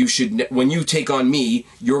why you should, when you take on me,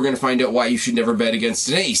 you're going to find out why you should never bet against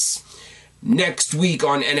an ace." Next week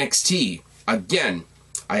on NXT, again,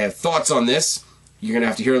 I have thoughts on this. You're going to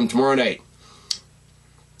have to hear them tomorrow night.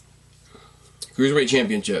 Cruiserweight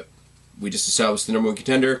Championship. We just established the #1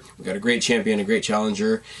 contender. We got a great champion, a great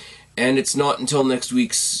challenger. And it's not until next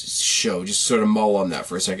week's show. Just sort of mull on that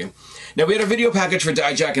for a second. Now, we had a video package for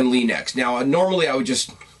Dijak and Lee next. Now, normally I would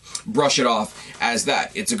just brush it off as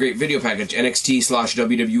that. It's a great video package.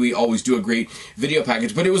 NXT/WWE always do a great video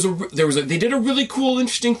package. But they did a really cool,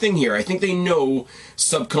 interesting thing here. I think they know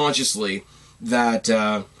subconsciously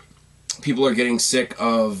that people are getting sick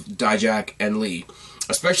of Dijak and Lee.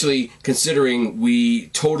 especially considering we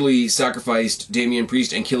totally sacrificed Damian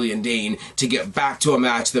Priest and Killian Dane to get back to a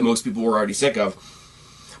match that most people were already sick of.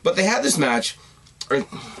 But they had this match,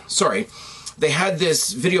 they had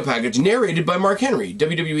this video package narrated by Mark Henry,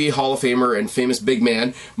 WWE Hall of Famer and famous big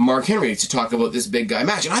man Mark Henry, to talk about this big guy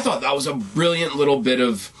match. And I thought that was a brilliant little bit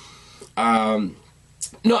of,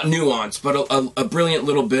 not nuance, but a brilliant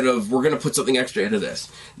little bit of, we're going to put something extra into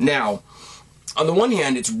this. Now, on the one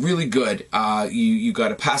hand, it's really good. You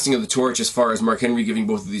got a passing of the torch as far as Mark Henry giving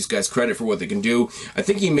both of these guys credit for what they can do. I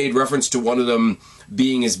think he made reference to one of them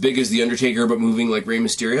being as big as The Undertaker but moving like Rey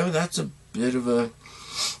Mysterio. That's a bit of a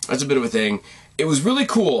thing. It was really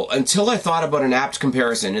cool until I thought about an apt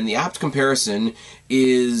comparison, and the apt comparison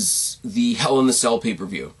is the Hell in the Cell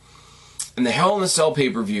pay-per-view. And the Hell in the Cell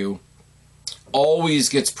pay-per-view always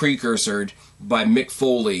gets precursored by Mick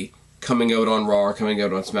Foley coming out on Raw or coming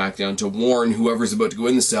out on SmackDown to warn whoever's about to go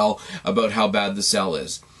in the cell about how bad the cell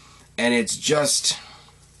is. And it's just,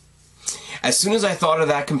 as soon as I thought of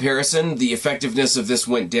that comparison, the effectiveness of this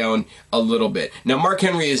went down a little bit. Now, Mark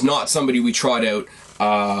Henry is not somebody we trot out,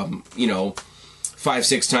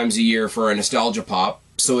 5-6 times a year for a nostalgia pop,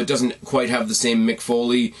 so it doesn't quite have the same Mick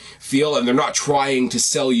Foley feel, and they're not trying to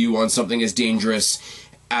sell you on something as dangerous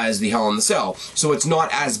as the Hell in the Cell. So it's not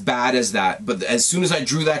as bad as that, but as soon as I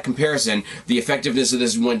drew that comparison, the effectiveness of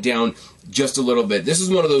this went down just a little bit. This is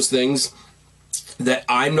one of those things that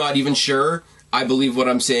I'm not even sure I believe what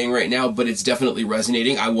I'm saying right now, but it's definitely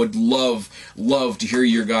resonating. I would love to hear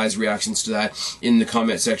your guys' reactions to that in the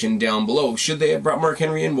comment section down below. Should they have brought Mark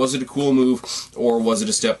Henry in? Was it a cool move, or was it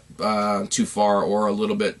a step too far, or a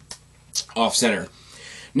little bit off-center?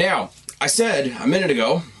 Now, I said a minute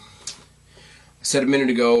ago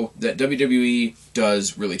that WWE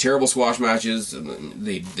does really terrible squash matches.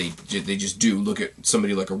 They just do. Look at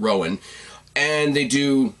somebody like a Rowan. And they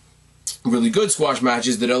do really good squash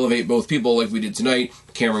matches that elevate both people, like we did tonight,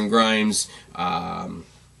 Cameron Grimes,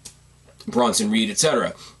 Bronson Reed,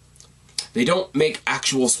 etc. They don't make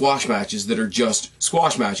actual squash matches that are just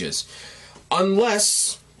squash matches.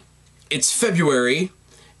 Unless it's February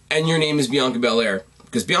and your name is Bianca Belair.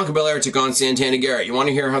 Because Bianca Belair took on Santana Garrett. You want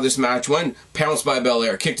to hear how this match went? Pounced by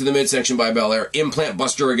Belair, kick to the midsection by Belair, implant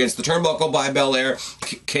buster against the turnbuckle by Belair,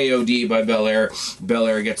 KOD by Belair.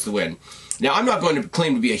 Belair gets the win. Now, I'm not going to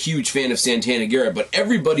claim to be a huge fan of Santana Garrett, but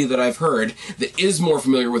everybody that I've heard that is more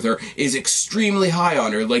familiar with her is extremely high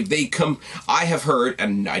on her. Like, I have heard,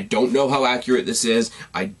 and I don't know how accurate this is,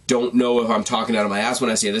 I don't know if I'm talking out of my ass when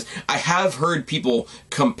I say this, I have heard people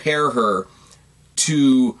compare her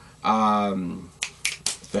to,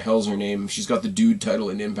 what the hell's her name? She's got the dude title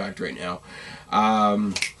in Impact right now.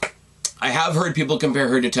 I have heard people compare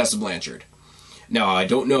her to Tessa Blanchard. Now, I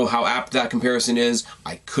don't know how apt that comparison is.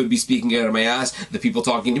 I could be speaking out of my ass. The people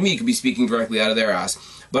talking to me could be speaking directly out of their ass.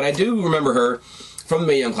 But I do remember her from the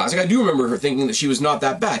Mae Young Classic. I do remember her thinking that she was not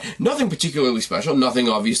that bad. Nothing particularly special. Nothing,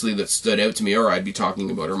 obviously, that stood out to me, or I'd be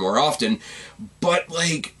talking about her more often. But,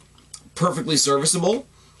 like, perfectly serviceable.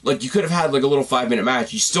 Like, you could have had, like, a little 5-minute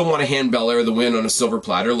match. You still want to hand Belair the win on a silver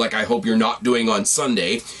platter, like I hope you're not doing on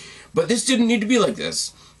Sunday. But this didn't need to be like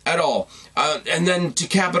this. At all. And then to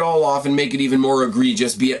cap it all off and make it even more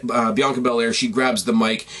egregious, Bianca Belair, she grabs the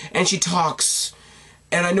mic and she talks.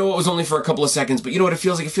 And I know it was only for a couple of seconds, but you know what it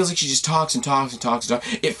feels like? It feels like she just talks and talks and talks and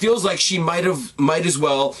talks. It feels like she might as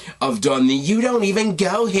well have done the "you don't even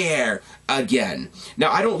go here" again. Now,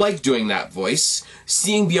 I don't like doing that voice.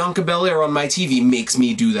 Seeing Bianca Belair on my TV makes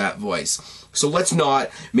me do that voice. So let's not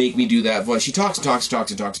make me do that voice. She talks and talks and talks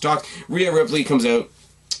and talks and talks. Rhea Ripley comes out.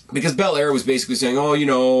 Because Belair was basically saying, oh, you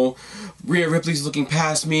know, Rhea Ripley's looking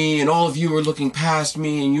past me, and all of you are looking past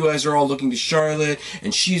me, and you guys are all looking to Charlotte,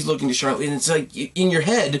 and she's looking to Charlotte. And it's like, in your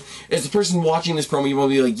head, as the person watching this promo, you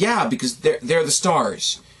want to be like, yeah, because they're the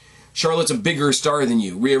stars. Charlotte's a bigger star than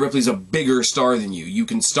you. Rhea Ripley's a bigger star than you. You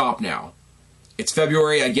can stop now. It's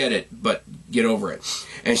February, I get it, but get over it.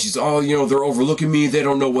 And she's, oh, you know, they're overlooking me, they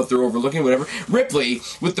don't know what they're overlooking, whatever. Ripley,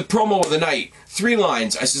 with the promo of the night, 3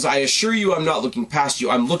 lines. I says, I assure you I'm not looking past you,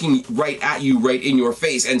 I'm looking right at you, right in your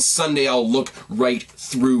face, and Sunday I'll look right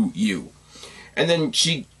through you. And then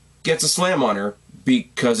she gets a slam on her,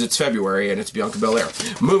 because it's February, and it's Bianca Belair.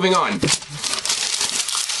 Moving on.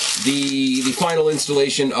 The final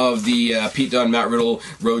installation of the Pete Dunne, Matt Riddle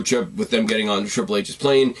road trip with them getting on Triple H's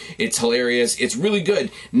plane. It's hilarious. It's really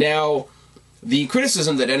good. Now, the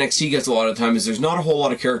criticism that NXT gets a lot of the time is there's not a whole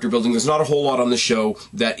lot of character building. There's not a whole lot on the show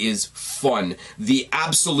that is fun. The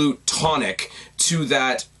absolute tonic to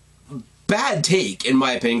that bad take, in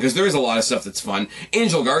my opinion, because there is a lot of stuff that's fun.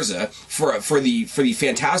 Angel Garza, for the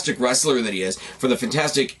fantastic wrestler that he is, for the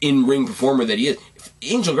fantastic in-ring performer that he is,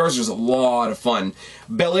 Angel Garza is a lot of fun.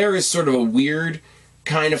 Belair is sort of a weird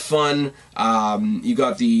kind of fun. You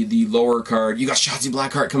got the lower card. You got Shotzi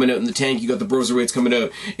Blackheart coming out in the tank. You got the Broserweights coming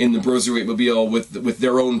out in the Broserweight mobile with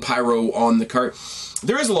their own pyro on the cart.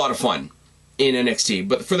 There is a lot of fun in NXT,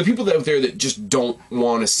 but for the people out there that just don't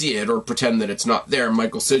want to see it or pretend that it's not there,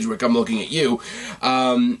 Michael Sidgwick, I'm looking at you.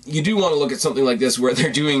 You do want to look at something like this where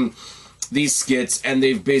they're doing these skits, and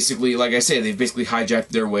they've basically, like I say, they've basically hijacked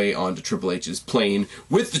their way onto Triple H's plane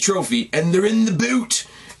with the trophy, and they're in the boot.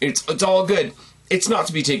 It's all good. It's not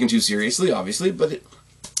to be taken too seriously, obviously, but it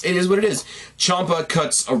is what it is. Ciampa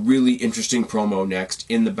cuts a really interesting promo next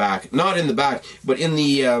in the back, not in the back, but in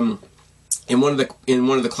the in one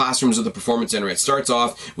of the classrooms of the Performance Center. It starts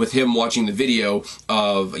off with him watching the video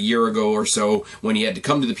of a year ago or so when he had to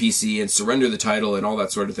come to the PC and surrender the title and all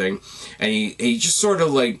that sort of thing, and he just sort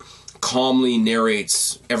of like calmly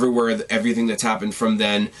narrates everything that's happened from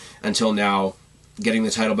then until now, getting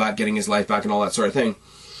the title back, getting his life back, and all that sort of thing.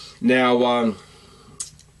 Now,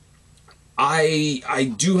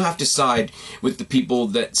 I do have to side with the people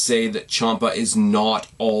that say that Ciampa is not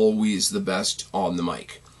always the best on the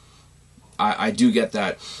mic. I do get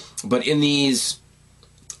that. But in these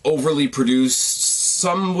overly produced,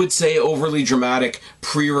 some would say overly dramatic,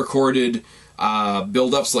 pre-recorded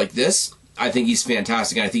build-ups like this, I think he's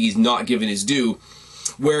fantastic, and I think he's not given his due.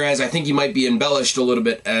 Whereas I think he might be embellished a little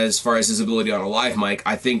bit as far as his ability on a live mic.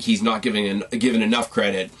 I think he's not given enough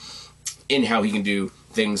credit in how he can do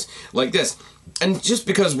things like this. And just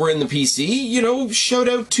because we're in the PC, you know, shout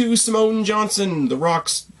out to Simone Johnson, The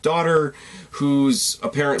Rock's daughter, who's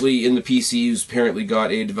apparently in the PC, who's apparently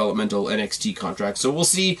got a developmental NXT contract. So we'll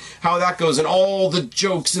see how that goes, and all the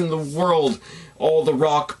jokes in the world, all the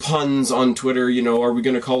Rock puns on Twitter, you know, are we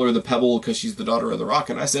going to call her the Pebble because she's the daughter of The Rock?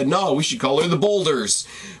 And I said, no, we should call her the Boulders.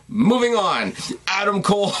 Moving on, Adam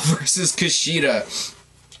Cole versus Kushida.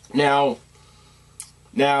 Now,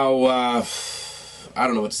 I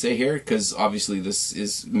don't know what to say here, because obviously this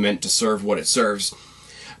is meant to serve what it serves.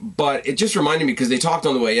 But it just reminded me, because they talked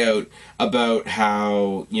on the way out about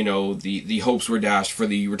how, you know, the hopes were dashed for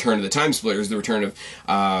the return of the Time Splitters, the return of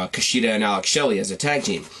Kushida and Alex Shelley as a tag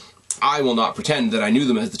team. I will not pretend that I knew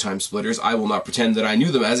them as the Time Splitters. I will not pretend that I knew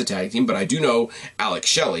them as a tag team, but I do know Alex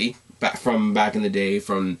Shelley from back in the day,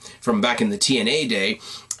 from back in the TNA day.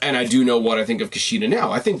 And I do know what I think of Kushida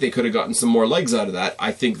now. I think they could have gotten some more legs out of that.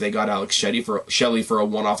 I think they got Alex Shelley for a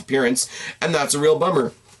one-off appearance, and that's a real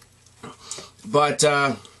bummer. But,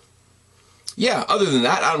 yeah, other than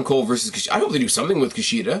that, Adam Cole versus Kushida. I hope they do something with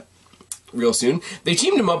Kushida real soon. They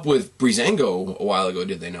teamed him up with Breezango a while ago,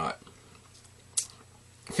 did they not?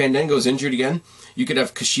 Fandango's injured again. You could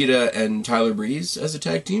have Kushida and Tyler Breeze as a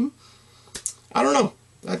tag team. I don't know.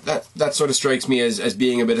 That sort of strikes me as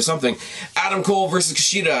being a bit of something. Adam Cole versus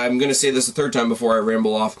Kushida. I'm going to say this a third time before I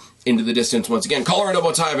ramble off into the distance once again. Collar and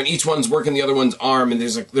elbow tie, and each one's working the other one's arm, and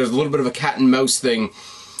there's a little bit of a cat and mouse thing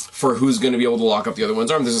for who's going to be able to lock up the other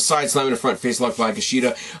one's arm. There's a side slam and a front face lock by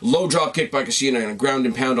Kushida. Low drop kick by Kushida and a ground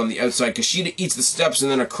and pound on the outside. Kushida eats the steps and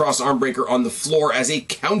then a cross arm breaker on the floor as a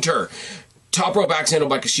counter. Top rope axe handle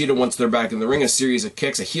by Kushida once they're back in the ring. A series of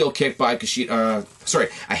kicks. A heel kick by Kushida.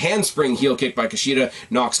 A handspring heel kick by Kushida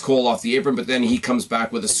knocks Cole off the apron, but then he comes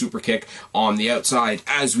back with a super kick on the outside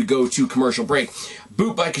as we go to commercial break.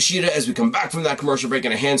 Boot by Kushida as we come back from that commercial break,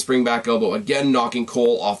 and a handspring back elbow again, knocking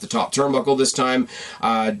Cole off the top turnbuckle this time.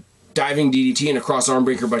 Diving DDT and a cross arm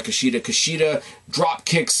breaker by Kushida. Kushida drop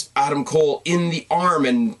kicks Adam Cole in the arm,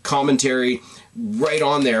 and commentary right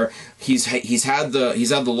on there. He's had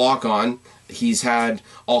the lock on. He's had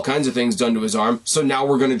all kinds of things done to his arm, so now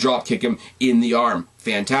we're going to drop kick him in the arm.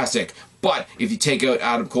 Fantastic. But if you take out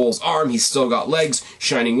Adam Cole's arm, he's still got legs.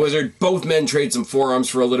 Shining Wizard. Both men trade some forearms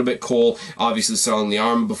for a little bit. Cole obviously selling the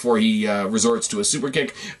arm before he resorts to a super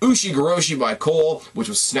kick. Ushi-Goroshi by Cole, which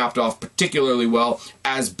was snapped off particularly well,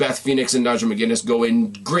 as Beth Phoenix and Nigel McGuinness go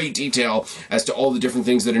in great detail as to all the different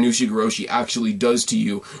things that an Ushi-Goroshi actually does to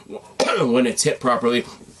you when it's hit properly.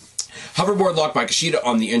 Hoverboard lock by Kushida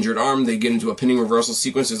on the injured arm. They get into a pinning reversal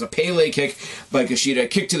sequence. There's a Pele kick by Kushida,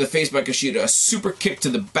 kick to the face by Kushida, a super kick to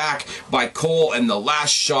the back by Cole, and the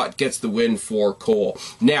last shot gets the win for Cole.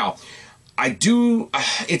 Now,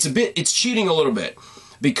 it's cheating a little bit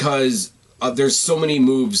because there's so many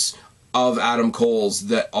moves of Adam Cole's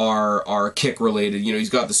that are kick related. You know, he's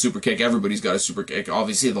got the super kick. Everybody's got a super kick.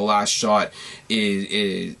 Obviously, the last shot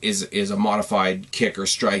is a modified kick or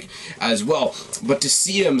strike as well. But to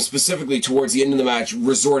see him specifically towards the end of the match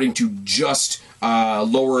resorting to just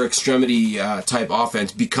lower extremity type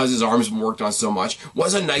offense because his arms been worked on so much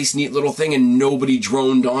was a nice, neat little thing, and nobody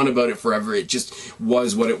droned on about it forever. It just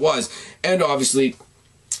was what it was. And obviously,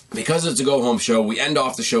 because it's a go-home show, we end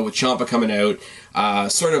off the show with Ciampa coming out.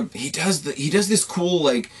 He does this cool,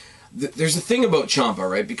 like, there's a thing about Ciampa,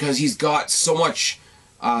 right? Because he's got so much,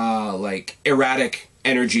 like, erratic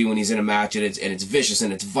energy when he's in a match, and it's vicious,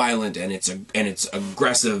 and it's violent, and it's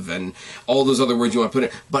aggressive, and all those other words you want to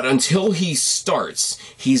put in. But until he starts,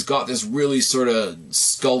 he's got this really sort of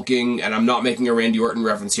skulking, and I'm not making a Randy Orton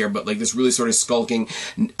reference here, but like this really sort of skulking,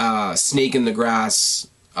 snake in the grass,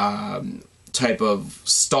 type of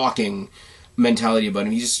stalking mentality about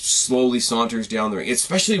him. He just slowly saunters down the ring,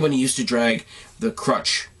 especially when he used to drag the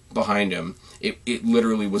crutch behind him. It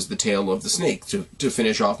literally was the tail of the snake, to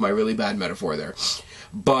finish off my really bad metaphor there.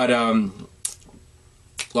 But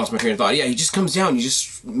lost my train of thought. Yeah, he just comes down, he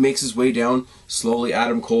just makes his way down slowly.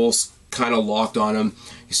 Adam Cole's kind of locked on him.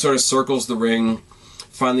 He sort of circles the ring,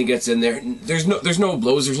 finally gets in there. There's no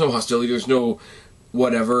blows, there's no hostility, there's no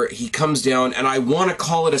whatever. He comes down, and I want to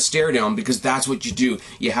call it a stare down because that's what you do.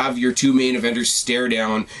 You have your two main eventers stare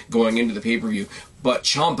down going into the pay-per-view. But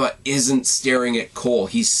Ciampa isn't staring at Cole.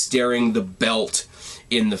 He's staring the belt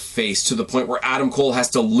in the face, to the point where Adam Cole has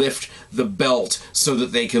to lift the belt so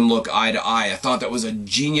that they can look eye to eye. I thought that was a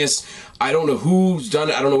genius. I don't know who's done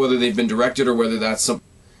it. I don't know whether they've been directed or whether that's some...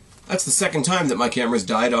 That's the second time that my camera's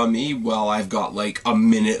died on me while I've got like a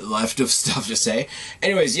minute left of stuff to say.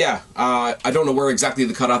 Anyways, yeah, I don't know where exactly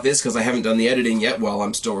the cutoff is because I haven't done the editing yet while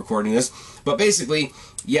I'm still recording this. But basically,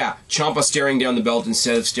 yeah, Ciampa staring down the belt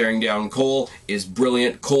instead of staring down Cole is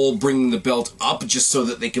brilliant. Cole bringing the belt up just so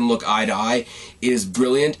that they can look eye to eye is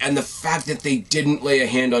brilliant. And the fact that they didn't lay a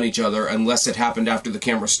hand on each other unless it happened after the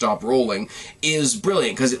camera stopped rolling is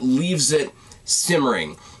brilliant because it leaves it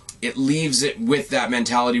simmering. It leaves it with that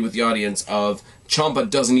mentality with the audience of Ciampa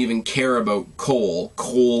doesn't even care about Cole.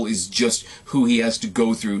 Cole is just who he has to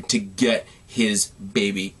go through to get his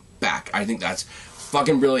baby back. I think that's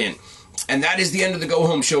fucking brilliant. And that is the end of the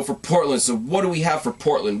go-home show for Portland. So what do we have for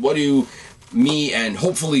Portland? What do me and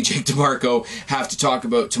hopefully Jake DeMarco have to talk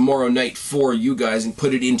about tomorrow night for you guys and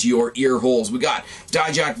put it into your ear holes? We got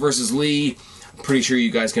Dijak versus Lee. I'm pretty sure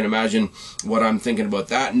you guys can imagine what I'm thinking about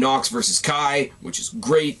that. Nox versus Kai, which is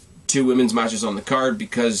great. 2 women's matches on the card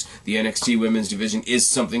because the NXT women's division is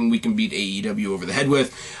something we can beat AEW over the head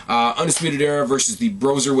with. Undisputed Era versus the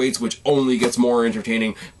Broserweights, which only gets more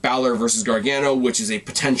entertaining. Balor versus Gargano, which is a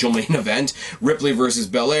potential main event. Ripley versus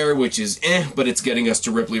Belair, which is but it's getting us to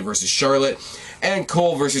Ripley versus Charlotte. And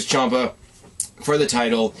Cole versus Ciampa for the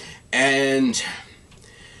title. And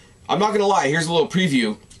I'm not going to lie, here's a little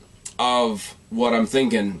preview of what I'm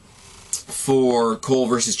thinking for Cole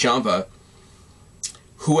versus Ciampa.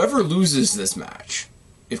 Whoever loses this match,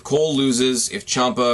 if Cole loses, if Ciampa